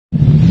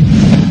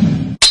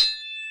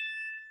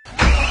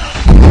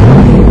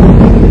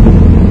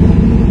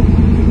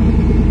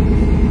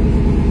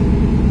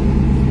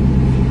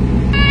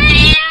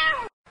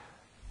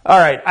All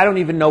right, I don't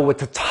even know what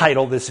to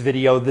title this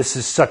video. This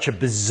is such a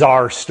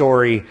bizarre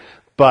story,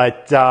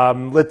 but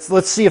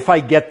let's see if I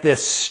get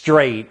this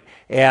straight,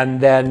 and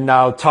then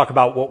I'll talk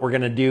about what we're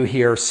going to do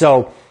here.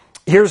 So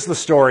here's the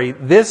story.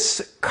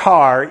 This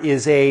car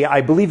is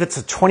I believe it's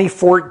a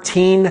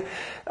 2014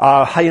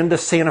 Hyundai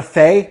Santa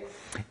Fe,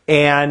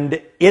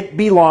 and it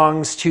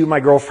belongs to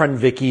my girlfriend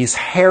Vicky's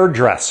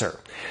hairdresser.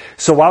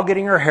 So while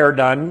getting her hair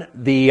done,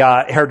 the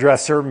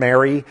hairdresser,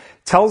 Mary,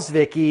 tells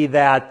Vicky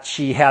that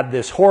she had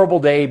this horrible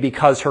day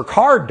because her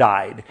car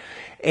died.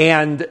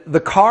 And the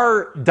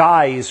car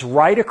dies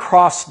right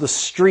across the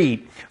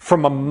street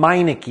from a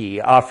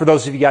Meineke. For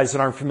those of you guys that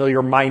aren't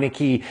familiar,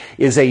 Meineke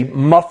is a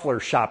muffler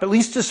shop, at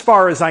least as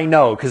far as I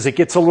know, because it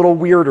gets a little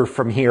weirder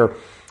from here.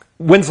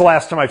 When's the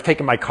last time I've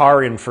taken my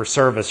car in for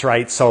service,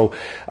 right? So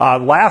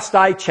last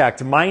I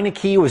checked,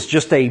 Meineke was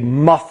just a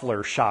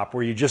muffler shop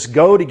where you just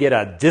go to get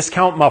a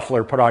discount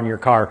muffler put on your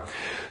car.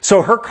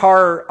 So her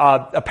car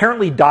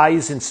apparently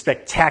dies in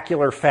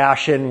spectacular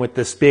fashion with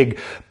this big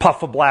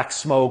puff of black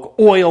smoke,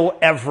 oil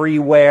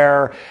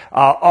everywhere,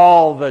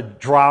 all the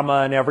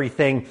drama and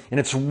everything. And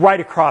it's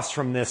right across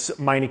from this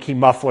Meineke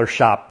muffler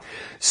shop.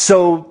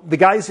 So the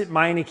guys at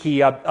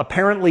Meineke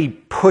apparently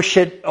push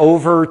it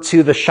over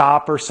to the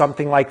shop or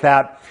something like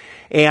that.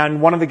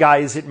 And one of the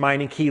guys at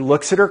Meineke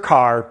looks at her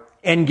car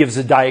and gives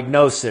a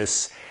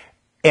diagnosis.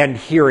 And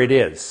here it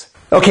is.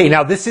 Okay,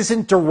 now this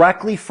isn't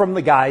directly from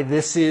the guy.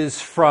 This is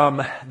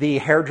from the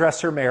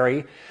hairdresser,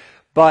 Mary.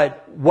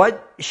 But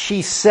what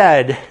she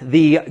said,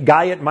 the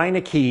guy at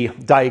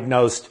Meineke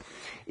diagnosed,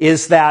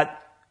 is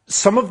that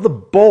some of the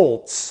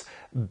bolts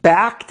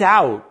backed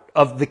out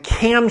of the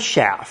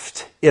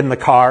camshaft in the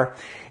car,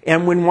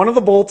 and when one of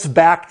the bolts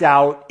backed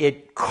out,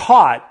 it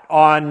caught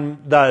on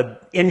the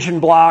engine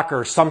block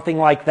or something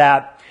like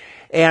that,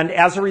 and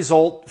as a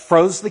result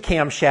froze the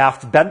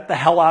camshaft, bent the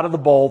hell out of the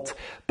bolt,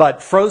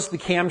 but froze the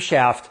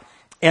camshaft.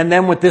 And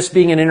then with this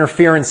being an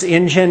interference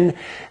engine,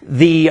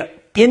 the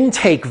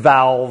intake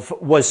valve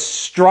was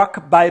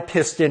struck by a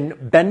piston,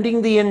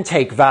 bending the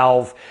intake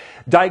valve.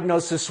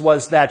 Diagnosis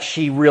was that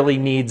she really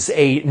needs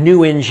a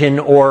new engine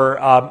or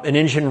an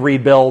engine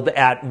rebuild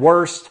at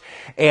worst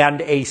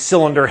and a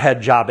cylinder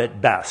head job at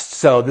best.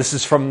 So this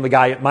is from the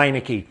guy at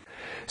Meineke.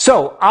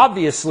 So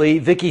obviously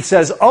Vicky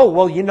says, oh,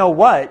 well, you know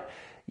what?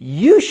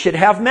 You should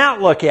have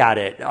Matt look at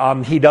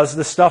it. He does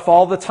this stuff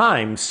all the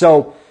time.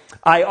 So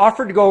I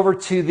offered to go over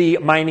to the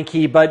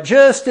Meineke, but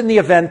just in the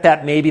event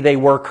that maybe they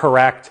were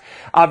correct,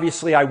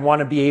 obviously I want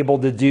to be able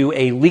to do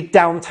a leak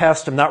down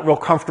test. I'm not real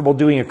comfortable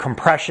doing a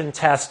compression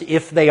test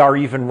if they are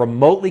even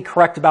remotely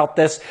correct about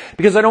this,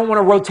 because I don't want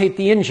to rotate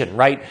the engine,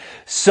 right?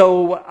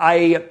 So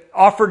I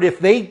offered if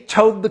they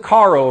towed the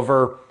car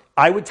over,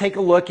 I would take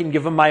a look and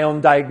give them my own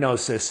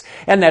diagnosis.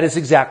 And that is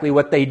exactly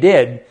what they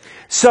did.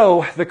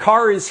 So the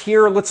car is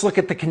here. Let's look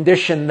at the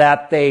condition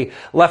that they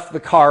left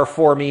the car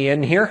for me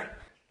in here.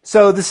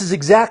 So this is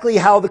exactly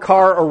how the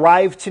car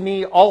arrived to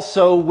me,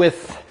 also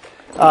with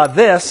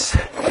this,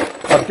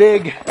 a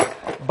big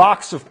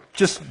box of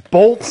just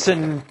bolts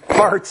and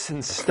parts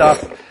and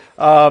stuff.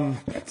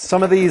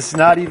 Some of these,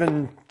 not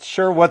even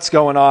sure what's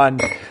going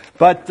on.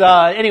 But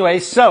anyway,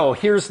 so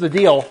here's the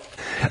deal.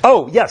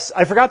 Oh, yes,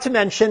 I forgot to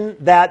mention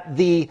that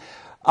the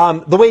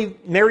way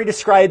Mary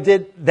described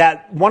it,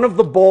 that one of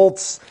the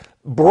bolts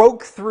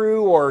broke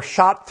through or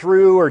shot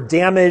through or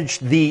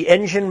damaged the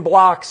engine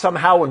block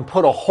somehow and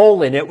put a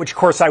hole in it, which of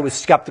course I was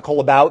skeptical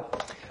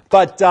about.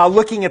 But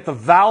looking at the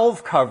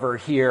valve cover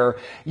here,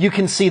 you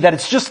can see that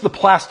it's just the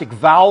plastic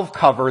valve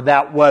cover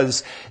that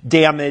was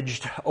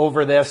damaged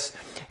over this.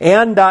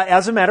 And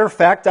as a matter of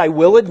fact, I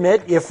will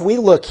admit, if we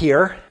look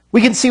here,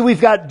 we can see we've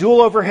got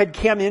dual overhead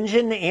cam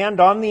engine, and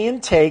on the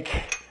intake,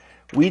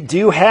 we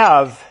do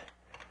have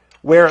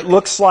where it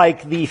looks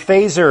like the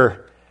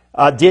phaser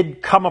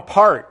did come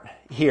apart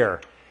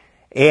here,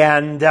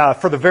 and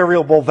for the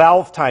variable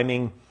valve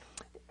timing.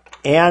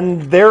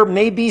 And there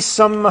may be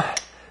some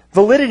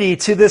validity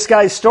to this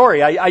guy's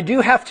story. I do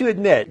have to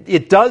admit,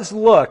 it does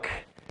look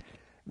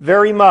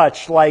very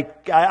much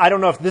like, I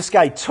don't know if this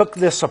guy took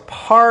this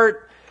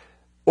apart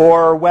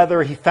or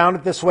whether he found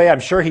it this way.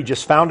 I'm sure he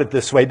just found it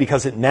this way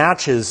because it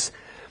matches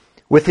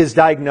with his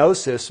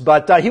diagnosis.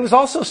 But he was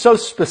also so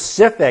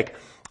specific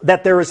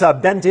that there is a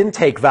bent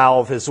intake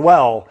valve as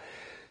well.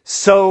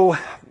 So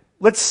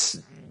let's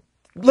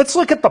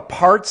look at the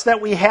parts that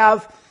we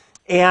have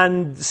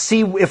and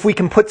see if we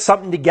can put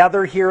something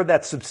together here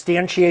that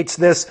substantiates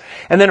this.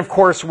 And then, of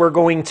course, we're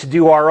going to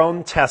do our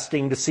own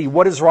testing to see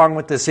what is wrong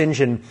with this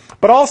engine.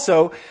 But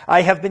also,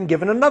 I have been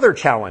given another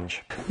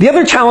challenge. The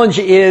other challenge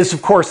is,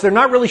 of course, they're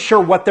not really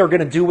sure what they're going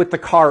to do with the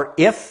car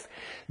if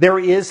there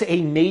is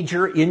a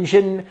major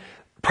engine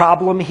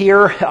problem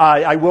here.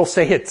 I will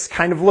say it's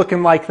kind of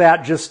looking like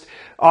that just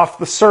off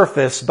the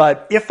surface,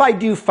 but if I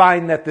do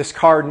find that this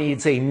car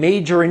needs a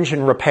major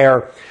engine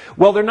repair,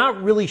 well, they're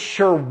not really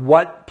sure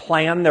what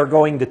plan they're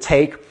going to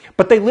take,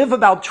 but they live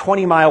about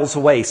 20 miles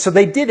away. So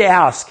they did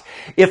ask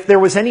if there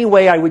was any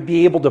way I would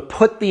be able to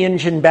put the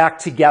engine back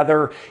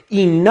together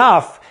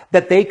enough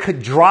that they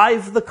could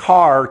drive the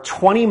car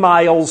 20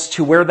 miles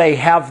to where they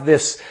have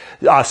this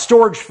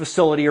storage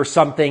facility or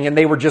something, and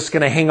they were just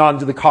going to hang on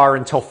to the car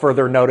until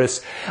further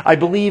notice. I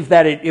believe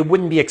that it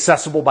wouldn't be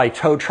accessible by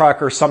tow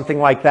truck or something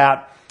like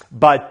that,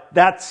 but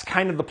that's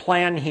kind of the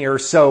plan here.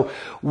 So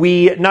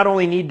we not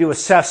only need to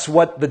assess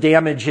what the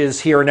damage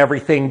is here and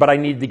everything, but I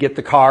need to get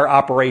the car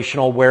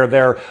operational where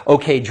they're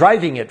okay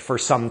driving it for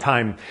some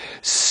time.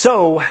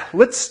 So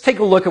let's take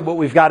a look at what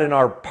we've got in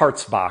our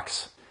parts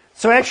box.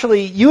 So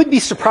actually, you would be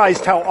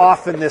surprised how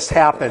often this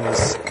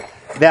happens,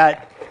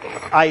 that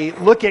I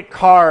look at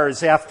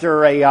cars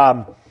after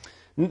a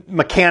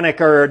mechanic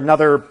or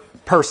another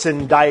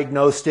person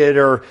diagnosed it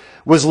or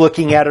was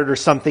looking at it or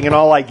something, and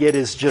all I get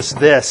is just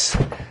this.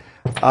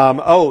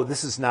 Oh,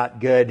 this is not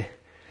good.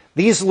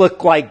 These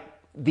look like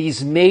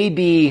these may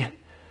be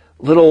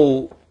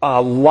little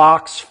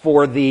locks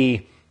for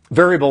the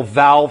variable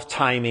valve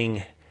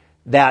timing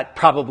that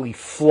probably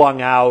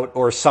flung out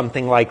or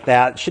something like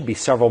that. Should be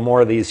several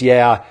more of these.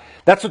 Yeah,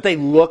 that's what they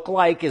look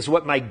like is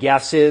what my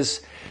guess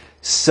is.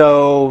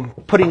 So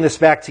putting this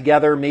back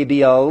together may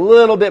be a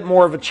little bit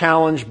more of a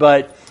challenge,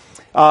 but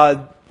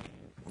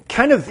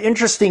kind of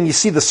interesting. You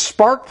see the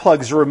spark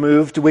plugs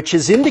removed, which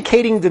is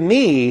indicating to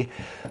me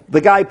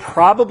the guy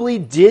probably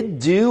did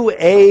do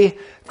a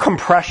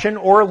compression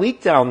or a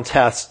leak down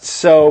test.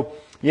 So,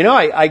 you know,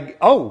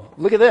 oh,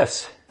 look at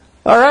this.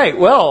 All right,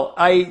 well,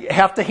 I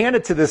have to hand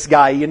it to this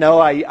guy. You know,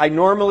 I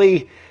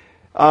normally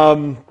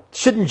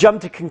shouldn't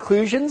jump to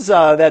conclusions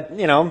that,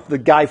 you know, the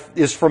guy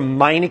is from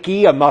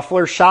Meineke, a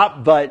muffler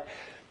shop, but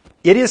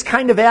it is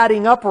kind of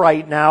adding up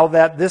right now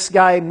that this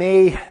guy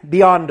may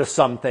be onto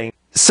something.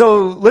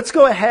 So let's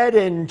go ahead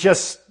and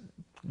just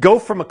go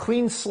from a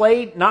clean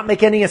slate, not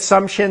make any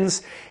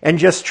assumptions, and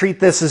just treat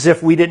this as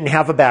if we didn't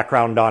have a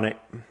background on it.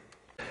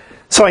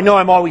 So I know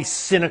I'm always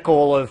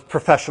cynical of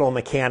professional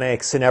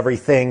mechanics and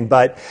everything,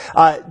 but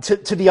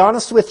to be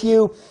honest with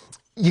you,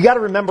 you got to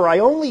remember, I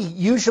only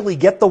usually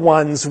get the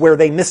ones where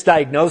they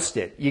misdiagnosed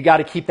it. You got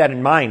to keep that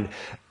in mind.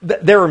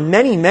 There are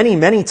many, many,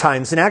 many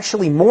times, and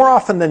actually more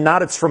often than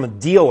not, it's from a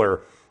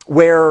dealer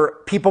where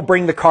people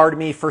bring the car to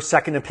me for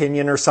second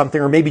opinion or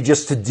something, or maybe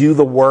just to do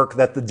the work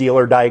that the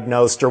dealer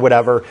diagnosed or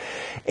whatever.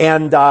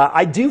 And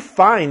I do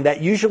find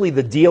that usually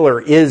the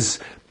dealer is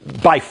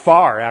by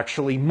far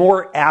actually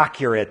more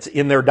accurate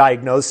in their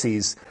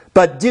diagnoses.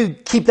 But do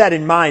keep that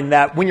in mind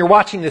that when you're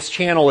watching this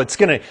channel, it's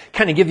going to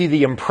kind of give you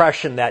the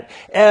impression that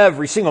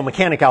every single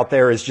mechanic out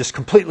there is just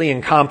completely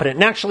incompetent.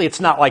 And actually,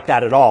 it's not like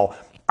that at all.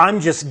 I'm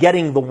just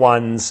getting the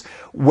ones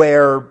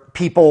where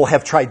people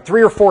have tried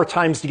 3 or 4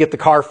 times to get the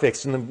car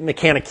fixed and the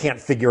mechanic can't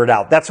figure it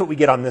out. That's what we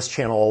get on this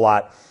channel a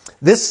lot.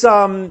 This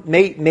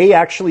may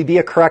actually be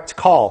a correct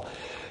call.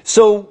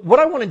 So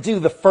what I want to do,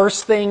 the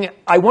first thing,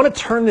 I want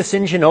to turn this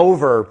engine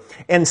over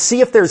and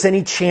see if there's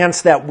any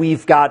chance that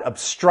we've got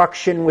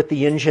obstruction with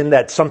the engine,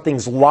 that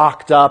something's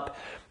locked up,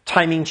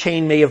 timing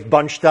chain may have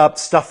bunched up,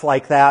 stuff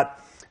like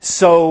that.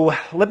 So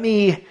let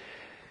me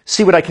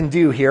see what I can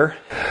do here.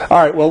 All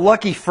right, well,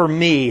 lucky for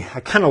me,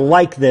 I kind of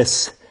like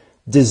this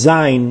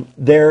design.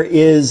 There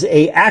is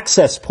a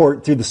access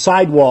port through the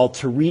sidewall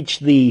to reach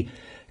the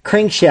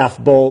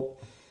crankshaft bolt,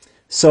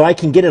 so I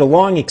can get it a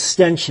long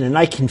extension and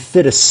I can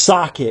fit a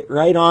socket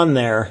right on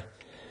there.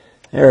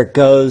 There it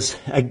goes.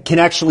 I can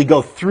actually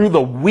go through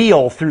the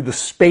wheel, through the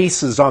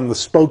spaces on the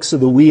spokes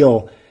of the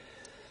wheel.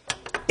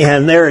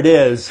 And there it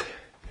is.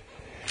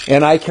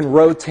 And I can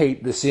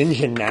rotate this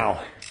engine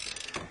now.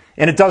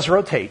 And it does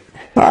rotate.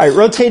 All right,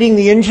 rotating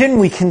the engine,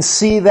 we can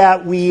see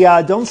that we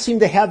don't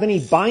seem to have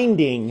any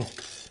binding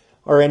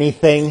or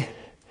anything.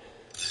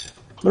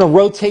 I'm going to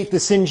rotate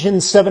this engine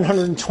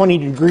 720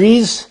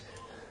 degrees.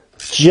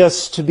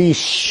 Just to be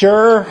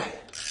sure.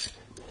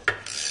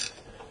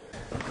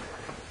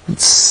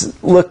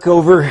 Let's look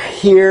over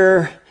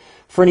here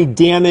for any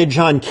damage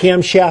on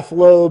camshaft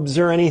lobes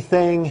or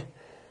anything.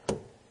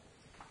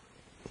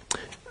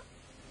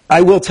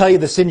 I will tell you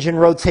this engine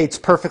rotates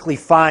perfectly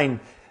fine.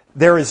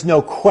 There is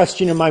no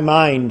question in my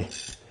mind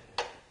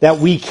that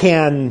we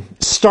can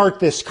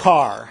start this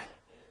car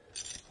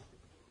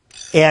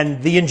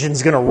and the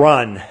engine's going to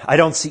run. I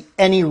don't see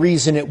any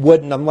reason it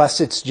wouldn't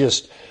unless it's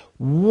just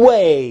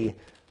way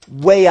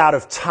out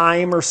of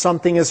time or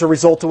something as a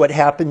result of what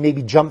happened,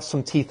 maybe jump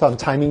some teeth on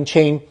timing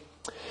chain.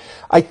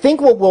 I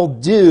think what we'll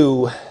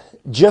do,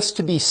 just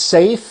to be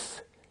safe,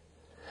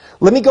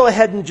 let me go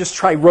ahead and just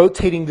try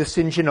rotating this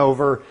engine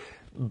over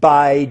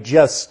by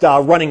just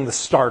running the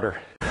starter.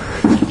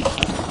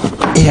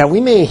 Yeah,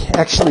 we may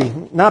actually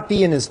not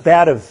be in as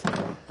bad of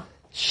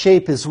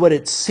shape as what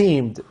it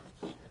seemed.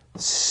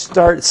 It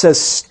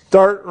says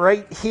start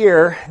right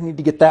here. I need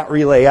to get that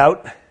relay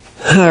out.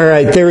 All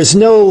right, there is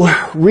no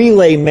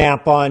relay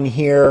map on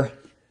here.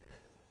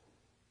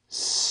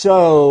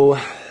 So,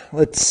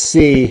 let's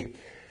see.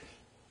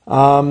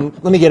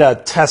 Let me get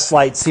a test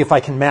light, see if I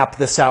can map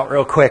this out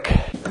real quick.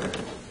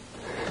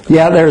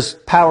 Yeah, there's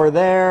power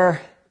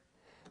there.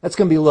 That's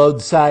going to be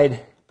load side.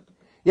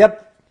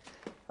 Yep,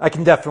 I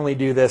can definitely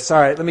do this. All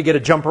right, let me get a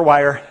jumper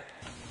wire.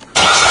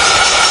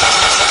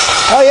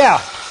 Oh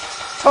yeah,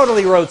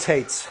 totally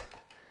rotates.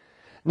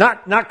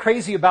 Not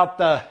crazy about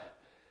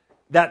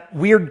that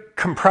weird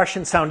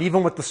compression sound,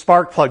 even with the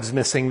spark plugs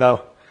missing,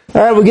 though.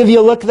 All right, we'll give you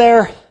a look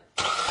there.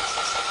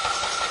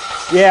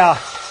 Yeah,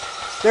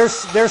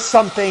 there's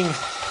something.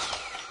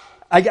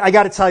 I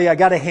got to tell you, I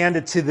got to hand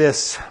it to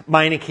this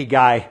Meineke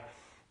guy.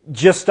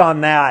 Just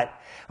on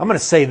that, I'm going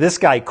to say this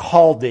guy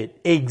called it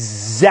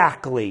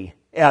exactly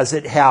as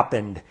it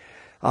happened.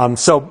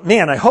 So,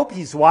 man, I hope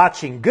he's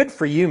watching. Good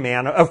for you,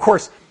 man. Of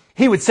course,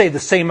 he would say the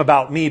same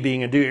about me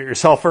being a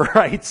do-it-yourselfer,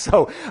 right?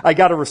 So I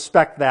got to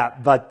respect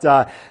that. But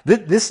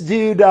this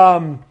dude,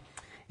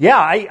 yeah,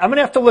 I'm going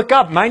to have to look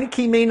up.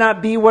 Meineke may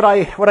not be what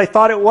I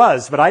thought it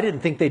was, but I didn't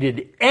think they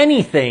did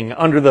anything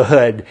under the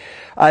hood.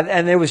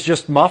 And it was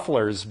just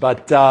mufflers.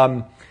 But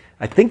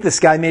I think this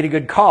guy made a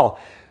good call.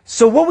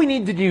 So what we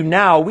need to do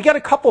now, we got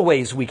a couple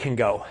ways we can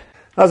go.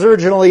 I was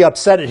originally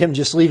upset at him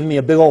just leaving me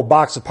a big old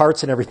box of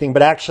parts and everything,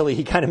 but actually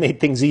he kind of made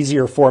things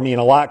easier for me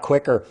and a lot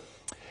quicker.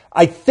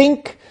 I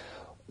think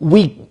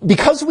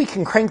because we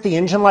can crank the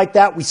engine like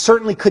that, we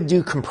certainly could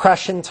do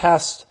compression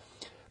test,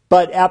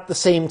 but at the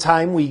same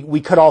time,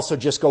 we could also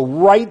just go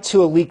right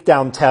to a leak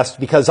down test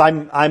because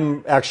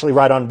I'm actually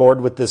right on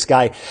board with this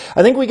guy.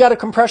 I think we got a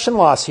compression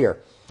loss here.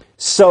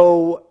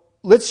 So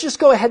let's just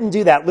go ahead and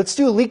do that. Let's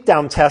do a leak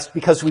down test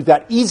because we've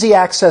got easy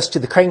access to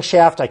the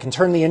crankshaft. I can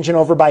turn the engine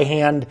over by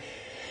hand.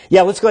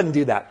 Yeah, let's go ahead and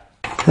do that.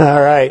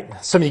 All right.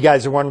 Some of you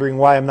guys are wondering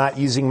why I'm not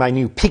using my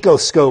new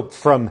picoscope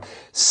from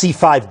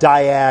C5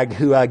 Diag,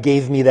 who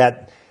gave me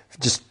that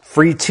just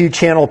free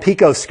 2-channel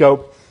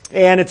picoscope.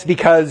 And it's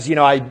because, you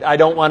know, I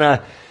don't want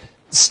to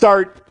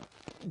start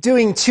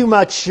doing too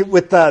much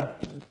with the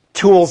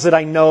tools that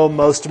I know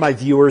most of my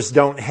viewers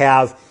don't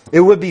have.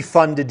 It would be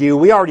fun to do.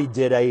 We already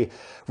did a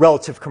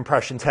relative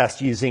compression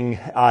test using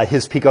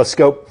his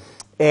picoscope.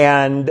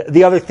 And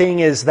the other thing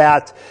is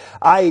that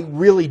I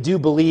really do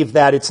believe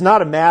that it's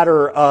not a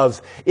matter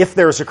of if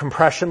there's a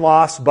compression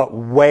loss, but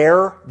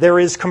where there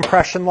is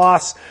compression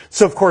loss.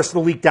 So, of course, the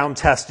leak down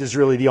test is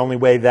really the only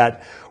way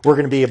that we're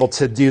going to be able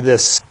to do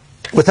this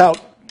without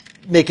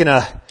making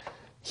a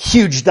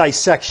huge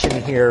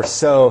dissection here.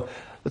 So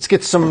let's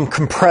get some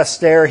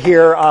compressed air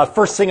here.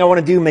 First thing I want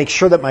to do, make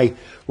sure that my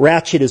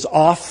ratchet is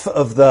off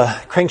of the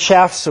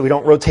crankshaft so we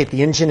don't rotate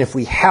the engine if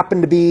we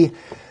happen to be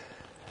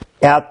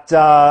at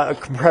a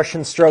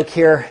compression stroke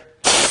here.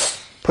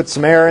 Put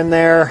some air in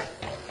there.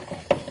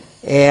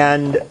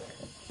 And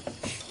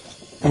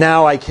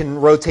now I can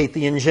rotate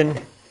the engine.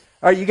 All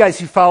right, you guys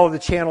who follow the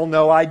channel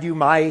know I do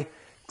my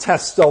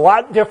tests a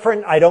lot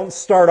different. I don't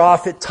start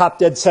off at top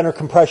dead center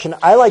compression.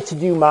 I like to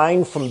do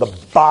mine from the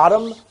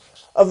bottom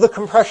of the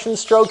compression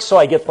stroke so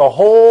I get the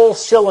whole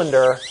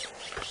cylinder.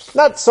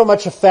 Not so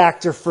much a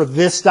factor for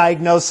this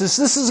diagnosis.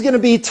 This is going to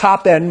be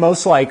top end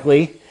most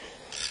likely.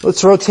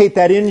 Let's rotate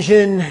that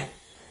engine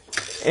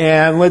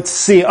and let's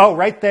see. Oh,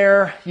 right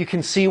there you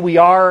can see we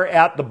are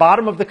at the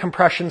bottom of the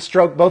compression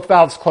stroke, both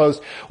valves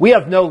closed. We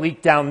have no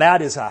leak down.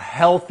 That is a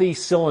healthy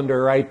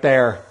cylinder right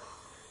there.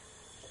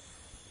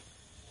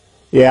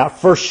 Yeah,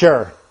 for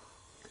sure.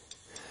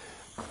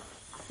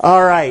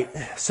 All right,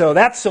 so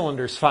that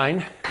cylinder's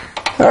fine.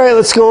 All right,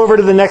 let's go over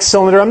to the next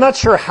cylinder. I'm not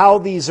sure how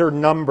these are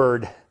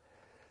numbered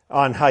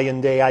on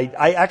Hyundai.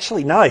 I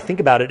actually, now I think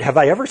about it, have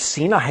I ever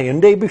seen a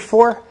Hyundai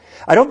before?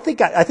 I think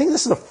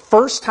this is the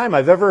first time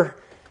I've ever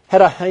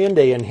had a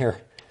Hyundai in here.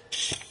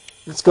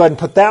 Let's go ahead and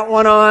put that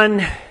one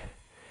on.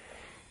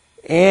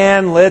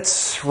 And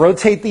let's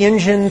rotate the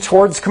engine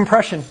towards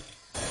compression.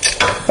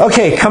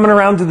 Okay, coming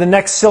around to the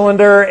next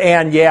cylinder,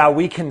 and yeah,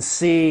 we can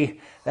see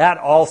that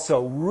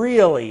also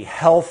really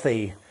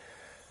healthy.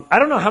 I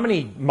don't know how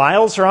many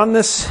miles are on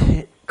this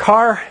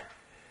car,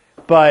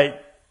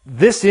 but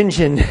this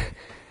engine,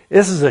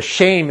 this is a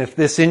shame if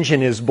this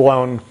engine is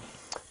blown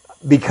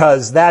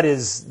because that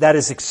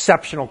is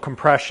exceptional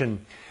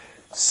compression.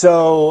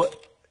 So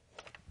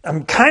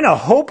I'm kind of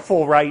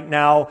hopeful right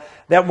now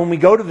that when we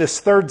go to this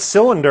third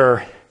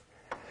cylinder,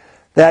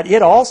 that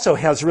it also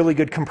has really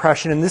good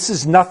compression, and this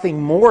is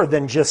nothing more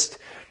than just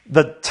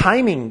the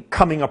timing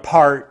coming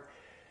apart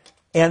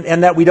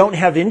and that we don't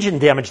have engine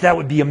damage. That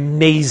would be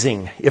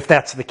amazing if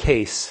that's the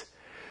case.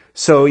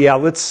 So yeah,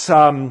 let's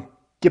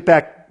get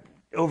back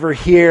over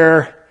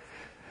here.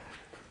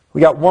 We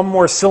got one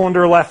more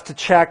cylinder left to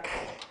check.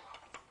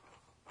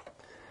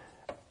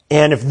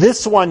 And if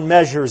this one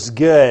measures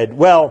good,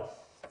 well,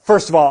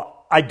 first of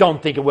all, I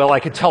don't think it will.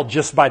 I could tell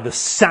just by the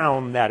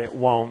sound that it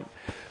won't.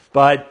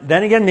 But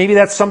then again, maybe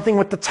that's something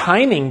with the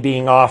timing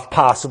being off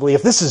possibly.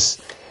 If this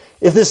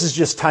is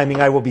just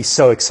timing, I will be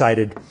so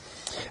excited.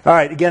 All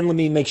right, again, let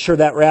me make sure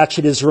that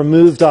ratchet is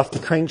removed off the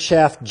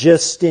crankshaft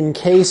just in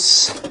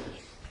case.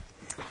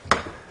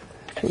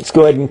 Let's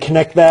go ahead and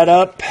connect that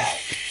up.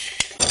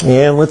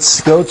 And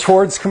let's go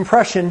towards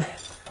compression.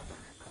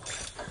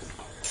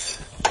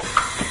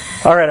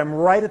 All right, I'm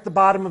right at the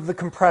bottom of the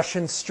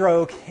compression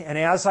stroke, and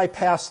as I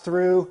pass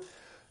through,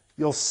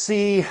 you'll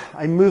see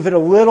I move it a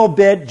little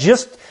bit,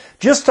 just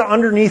to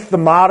underneath the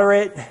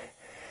moderate,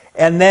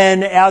 and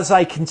then as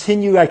I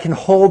continue, I can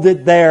hold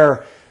it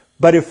there.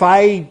 But if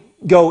I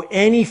go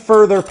any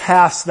further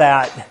past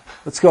that,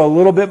 let's go a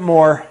little bit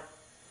more,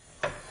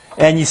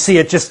 and you see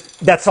it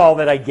that's all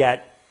that I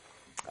get.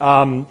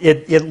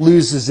 It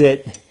loses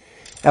it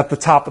at the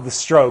top of the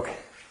stroke.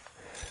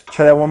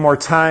 Try that one more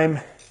time.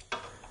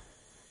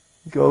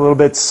 Go a little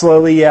bit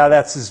slowly. Yeah,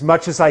 that's as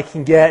much as I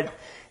can get.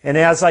 And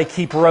as I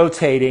keep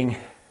rotating,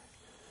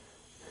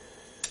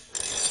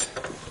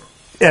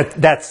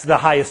 that's the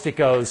highest it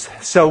goes.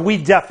 So we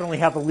definitely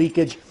have a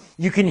leakage.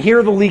 You can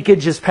hear the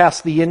leakage is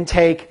past the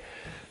intake.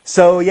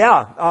 So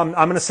yeah, I'm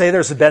going to say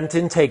there's a bent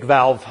intake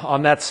valve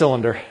on that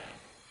cylinder.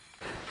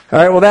 All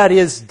right, well, that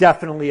is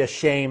definitely a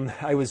shame.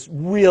 I was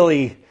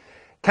really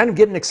kind of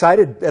getting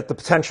excited at the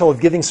potential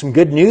of giving some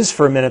good news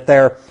for a minute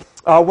there.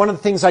 One of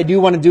the things I do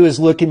want to do is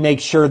look and make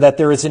sure that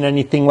there isn't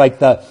anything like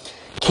the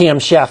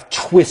camshaft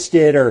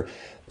twisted or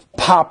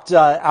popped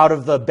out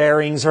of the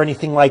bearings or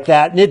anything like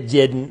that, and it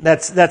didn't.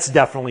 That's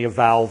definitely a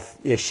valve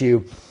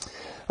issue.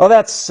 Oh,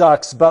 that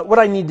sucks, but what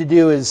I need to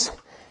do is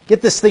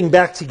get this thing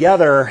back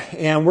together,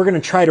 and we're going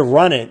to try to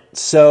run it.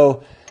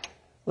 So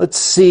let's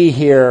see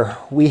here.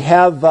 We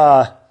have,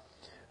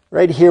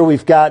 right here,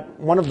 we've got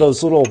one of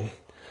those little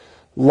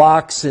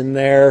locks in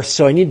there,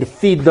 so I need to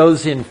feed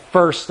those in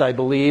first, I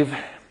believe.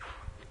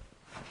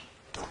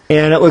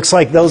 And it looks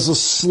like those will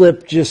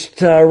slip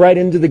just right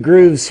into the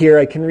grooves here.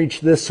 I can reach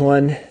this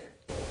one.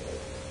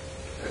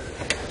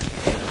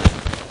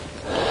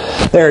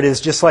 There it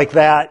is, just like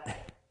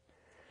that.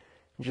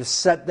 Just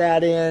set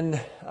that in.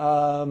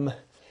 That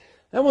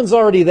one's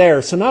already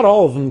there, so not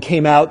all of them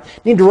came out.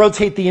 Need to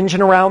rotate the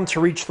engine around to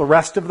reach the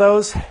rest of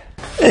those.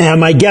 And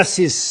my guess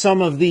is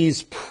some of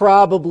these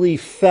probably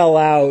fell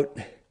out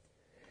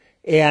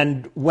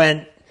and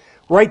went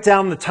right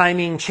down the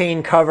timing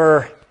chain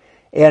cover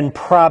and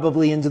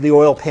probably into the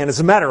oil pan.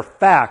 As a matter of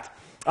fact,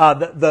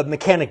 the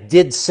mechanic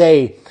did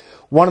say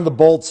one of the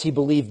bolts he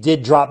believed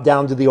did drop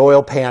down to the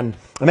oil pan.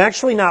 I'm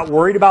actually not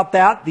worried about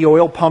that. The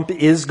oil pump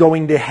is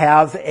going to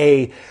have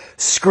a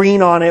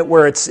screen on it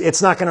where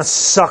it's not going to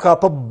suck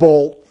up a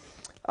bolt.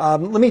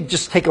 Let me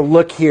just take a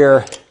look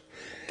here.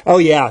 Oh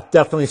yeah,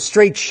 definitely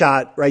straight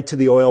shot right to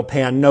the oil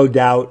pan, no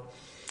doubt.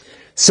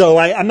 So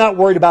I'm not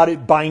worried about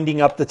it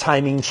binding up the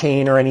timing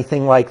chain or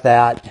anything like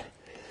that.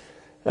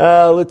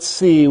 Let's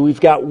see, we've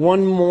got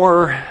one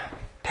more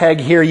peg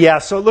here. Yeah,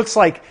 so it looks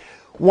like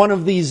one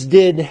of these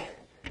did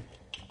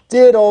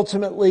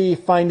ultimately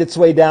find its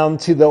way down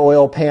to the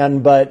oil pan,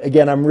 but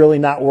again, I'm really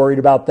not worried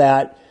about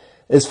that.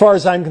 As far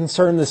as I'm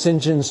concerned, this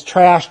engine's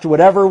trashed.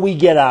 Whatever we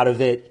get out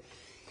of it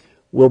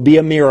will be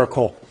a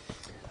miracle.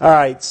 All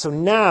right, so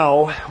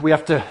now we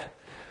have to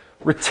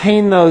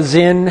retain those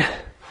in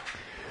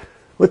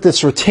with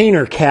this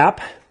retainer cap.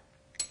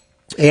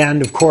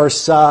 And of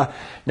course,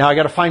 now I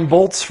got to find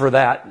bolts for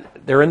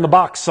that. They're in the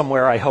box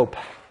somewhere, I hope.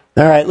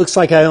 All right, looks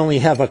like I only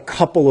have a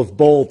couple of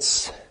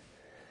bolts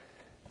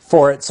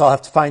for it, so I'll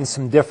have to find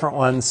some different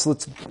ones.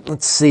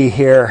 Let's see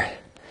here.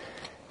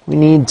 We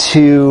need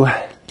to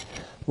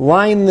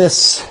line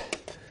these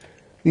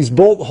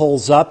bolt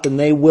holes up, and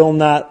they will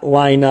not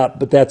line up,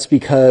 but that's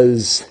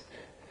because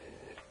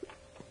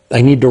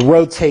I need to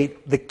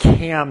rotate the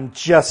cam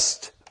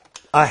just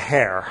a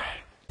hair.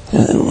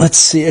 Let's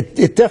see,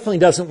 it definitely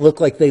doesn't look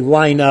like they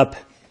line up.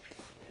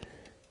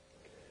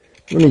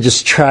 Let me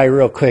just try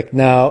real quick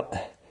now.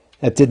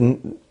 That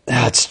didn't,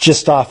 it's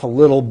just off a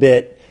little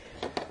bit.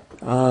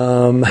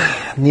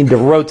 Need to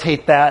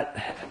rotate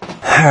that.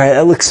 All right,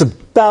 that looks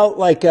about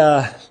like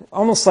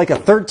almost like a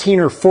 13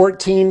 or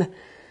 14. Let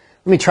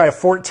me try a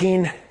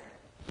 14.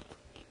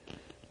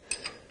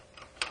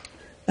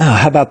 Oh,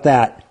 how about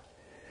that?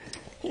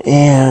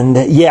 And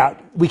yeah,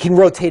 we can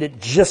rotate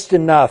it just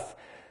enough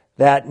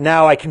that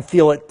now I can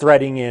feel it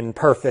threading in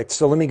perfect.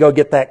 So let me go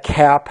get that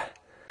cap.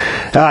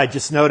 I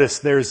just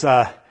noticed there's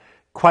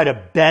quite a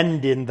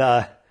bend in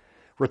the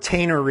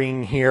retainer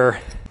ring here.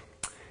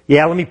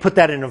 Yeah, let me put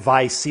that in a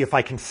vise, see if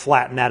I can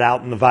flatten that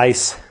out in the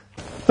vise.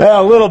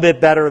 Well, a little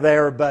bit better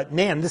there, but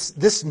man,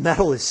 this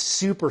metal is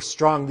super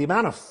strong. The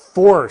amount of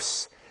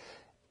force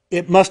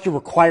it must have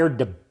required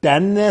to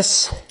bend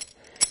this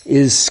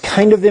is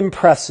kind of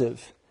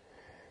impressive.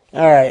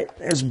 All right,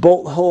 there's a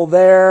bolt hole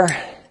there.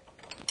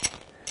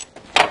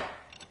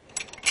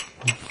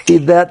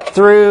 Feed that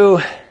through.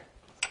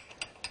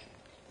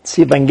 Let's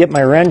see if I can get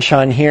my wrench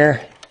on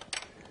here.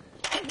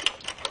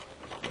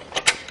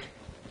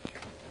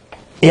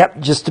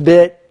 Yep, just a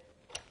bit.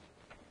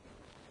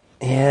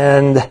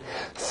 And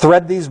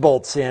thread these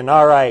bolts in.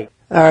 All right.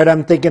 All right,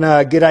 I'm thinking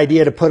a good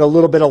idea to put a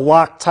little bit of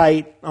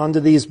Loctite onto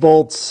these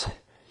bolts.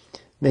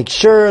 Make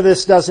sure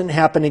this doesn't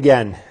happen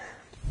again.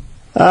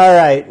 All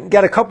right,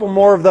 got a couple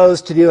more of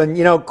those to do. And,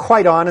 you know,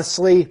 quite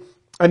honestly,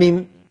 I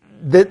mean,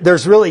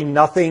 there's really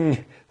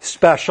nothing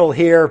special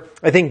here.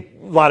 I think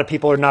a lot of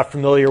people are not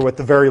familiar with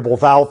the variable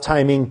valve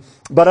timing,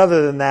 but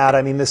other than that,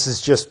 I mean, this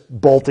is just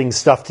bolting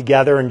stuff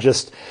together and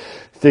just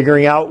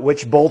figuring out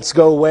which bolts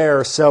go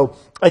where. So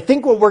I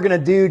think what we're going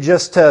to do,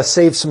 just to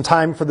save some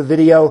time for the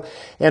video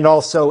and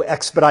also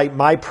expedite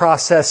my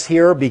process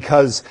here,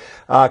 because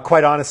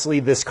quite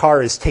honestly, this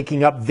car is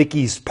taking up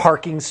Vicky's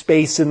parking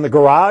space in the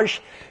garage.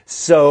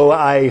 So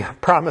I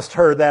promised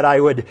her that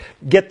I would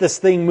get this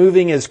thing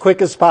moving as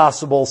quick as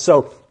possible.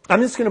 So I'm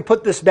just going to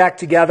put this back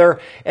together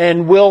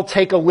and we'll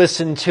take a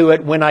listen to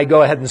it when I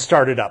go ahead and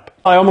start it up.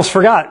 I almost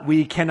forgot,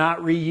 we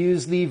cannot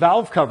reuse the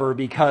valve cover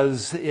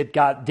because it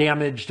got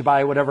damaged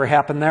by whatever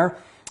happened there.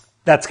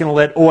 That's going to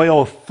let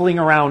oil fling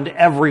around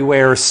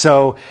everywhere,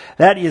 so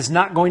that is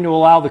not going to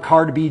allow the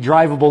car to be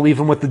drivable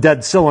even with the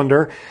dead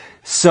cylinder.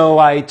 So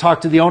I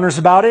talked to the owners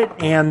about it,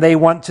 and they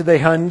went to the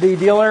Hyundai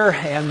dealer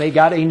and they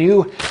got a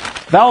new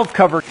valve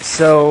cover.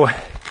 So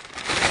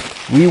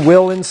we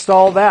will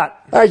install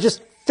that. All right,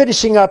 just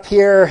finishing up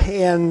here,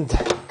 and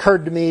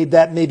occurred to me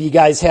that maybe you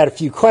guys had a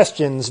few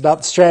questions about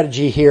the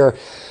strategy here.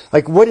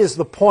 Like, what is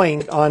the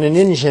point on an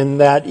engine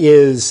that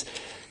is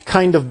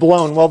kind of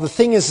blown? Well, the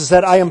thing is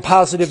that I am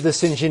positive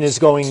this engine is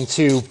going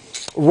to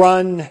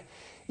run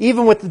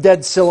even with the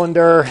dead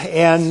cylinder.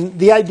 And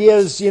the idea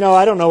is,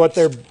 I don't know what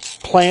their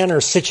plan or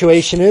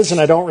situation is,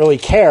 and I don't really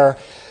care.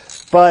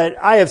 But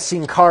I have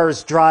seen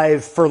cars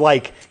drive for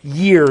like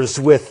years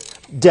with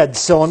dead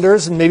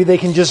cylinders, and maybe they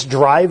can just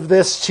drive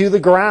this to the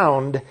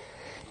ground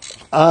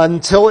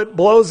until it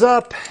blows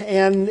up,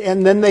 and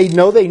then they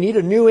know they need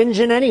a new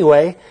engine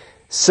anyway.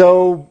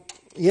 So,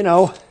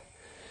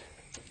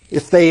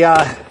 if they,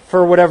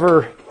 for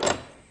whatever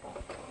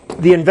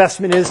the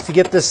investment is to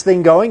get this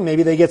thing going,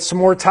 maybe they get some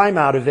more time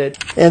out of it.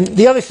 And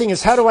the other thing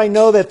is, how do I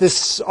know that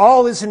this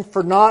all isn't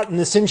for naught and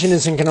this engine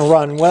isn't going to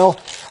run? Well,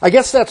 I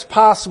guess that's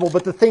possible,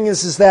 but the thing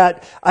is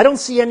that I don't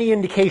see any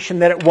indication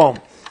that it won't.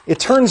 It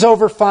turns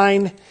over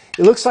fine.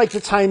 It looks like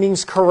the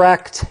timing's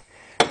correct.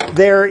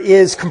 There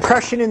is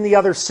compression in the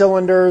other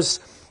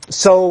cylinders.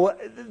 So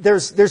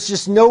there's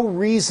just no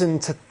reason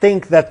to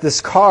think that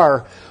this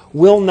car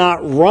will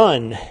not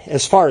run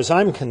as far as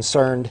I'm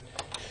concerned.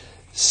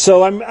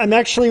 So I'm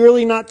actually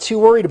really not too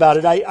worried about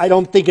it. I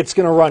don't think it's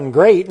going to run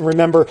great. And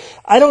remember,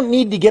 I don't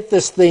need to get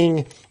this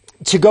thing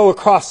to go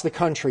across the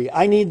country.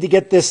 I need to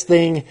get this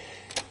thing,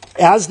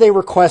 as they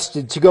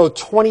requested, to go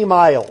 20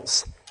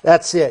 miles.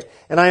 That's it.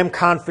 And I am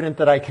confident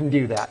that I can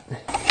do that.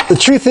 The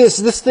truth is,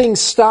 this thing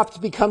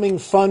stopped becoming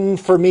fun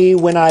for me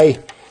when I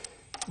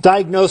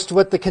diagnosed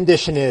what the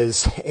condition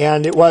is.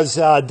 And it was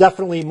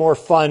definitely more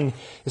fun,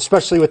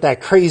 especially with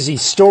that crazy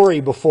story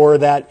before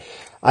that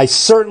I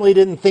certainly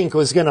didn't think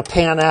was going to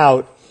pan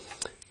out.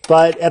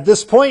 But at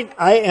this point,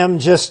 I am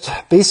just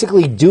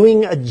basically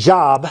doing a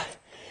job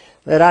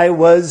that I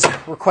was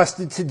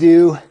requested to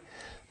do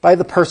by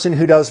the person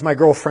who does my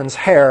girlfriend's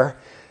hair.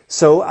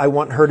 So I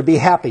want her to be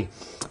happy.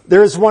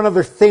 There is one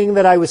other thing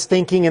that I was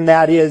thinking, and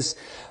that is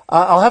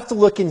I'll have to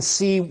look and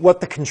see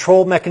what the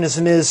control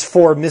mechanism is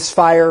for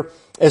misfire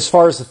as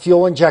far as the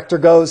fuel injector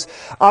goes.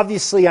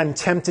 Obviously, I'm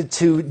tempted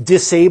to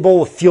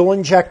disable a fuel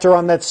injector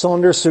on that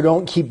cylinder so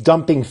don't keep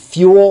dumping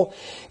fuel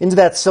into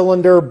that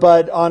cylinder.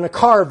 But on a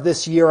car of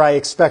this year, I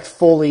expect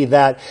fully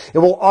that it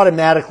will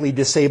automatically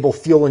disable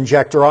fuel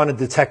injector on a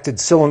detected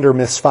cylinder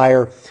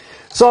misfire.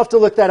 So I'll have to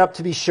look that up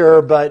to be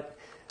sure, but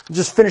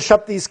just finish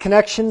up these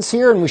connections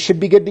here and we should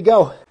be good to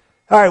go.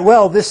 All right,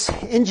 well, this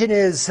engine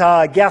is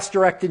gas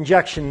direct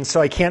injection, so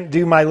I can't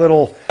do my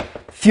little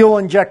fuel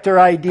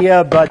injector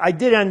idea, but I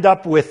did end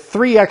up with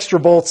 3 extra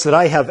bolts that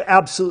I have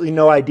absolutely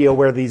no idea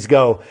where these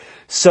go.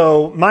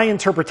 So my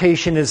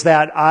interpretation is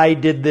that I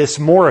did this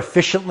more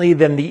efficiently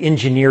than the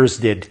engineers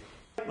did.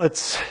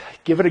 Let's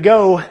give it a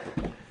go.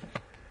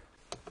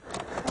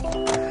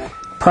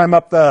 Prime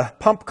up the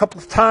pump a couple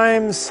of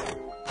times.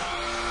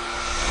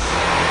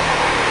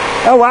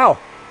 Oh, wow.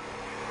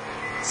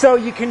 So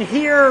you can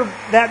hear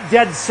that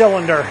dead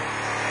cylinder.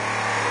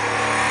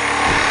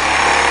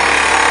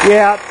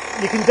 Yeah,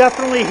 you can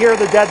definitely hear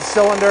the dead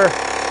cylinder.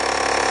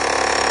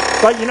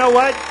 But you know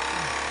what?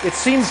 It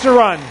seems to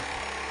run.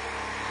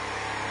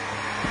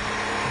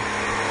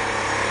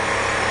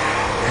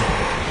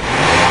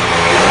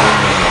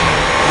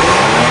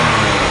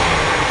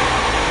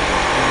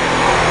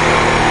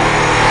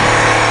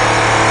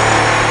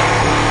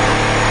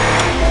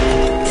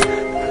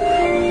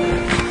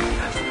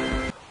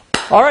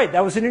 All right,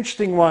 that was an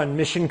interesting one.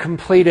 Mission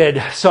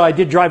completed. So I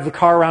did drive the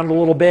car around a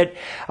little bit.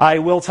 I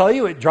will tell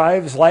you, it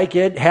drives like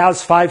it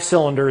has 5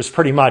 cylinders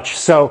pretty much.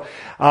 So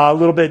a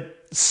little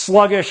bit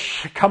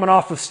sluggish coming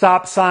off of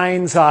stop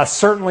signs.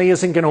 Certainly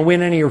isn't going to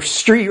win any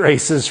street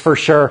races for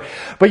sure.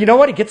 But you know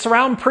what? It gets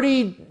around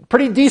pretty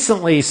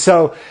decently.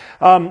 So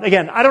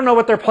again, I don't know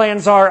what their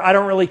plans are. I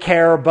don't really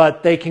care,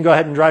 but they can go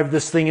ahead and drive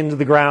this thing into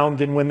the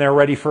ground. And when they're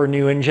ready for a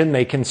new engine,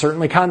 they can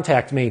certainly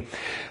contact me.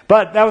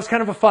 But that was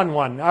kind of a fun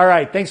one. All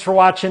right. Thanks for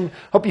watching.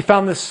 Hope you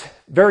found this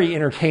very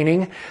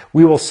entertaining.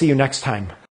 We will see you next time.